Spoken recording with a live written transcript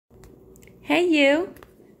Hey, you.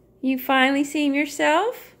 You finally seen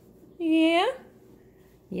yourself? Yeah?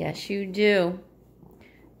 Yes, you do.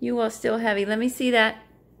 You are still heavy. Let me see that.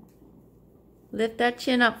 Lift that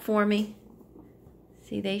chin up for me.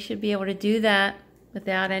 See, they should be able to do that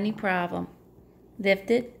without any problem.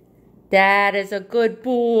 Lift it. That is a good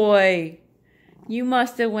boy. You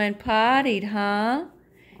must have went pottied, huh?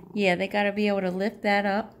 Yeah, they got to be able to lift that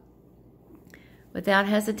up without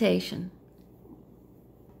hesitation.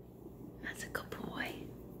 That's a good boy.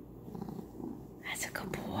 That's a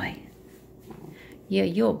good boy. Yeah,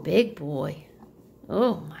 you're a big boy.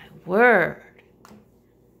 Oh, my word.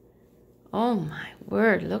 Oh, my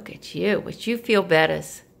word. Look at you. But you feel better.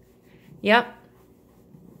 Yep.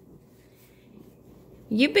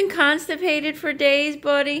 You've been constipated for days,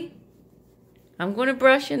 buddy. I'm going to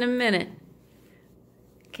brush in a minute.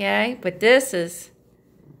 Okay? But this is...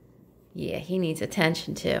 Yeah, he needs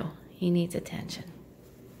attention too. He needs attention.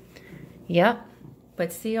 Yep.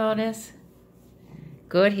 But see all this?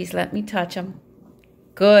 Good. He's let me touch him.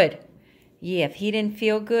 Good. Yeah, if he didn't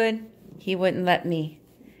feel good, he wouldn't let me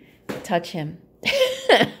touch him.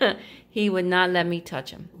 He would not let me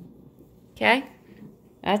touch him. Okay?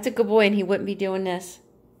 That's a good boy, and he wouldn't be doing this.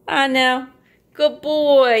 I know. Good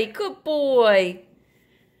boy. Good boy.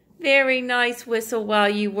 Very nice whistle while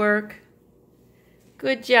you work.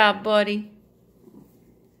 Good job, buddy.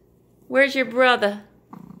 Where's your brother?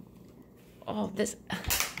 Oh, this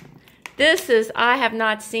is, I have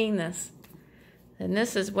not seen this. And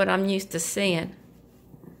this is what I'm used to seeing.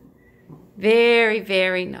 Very,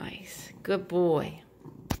 very nice. Good boy.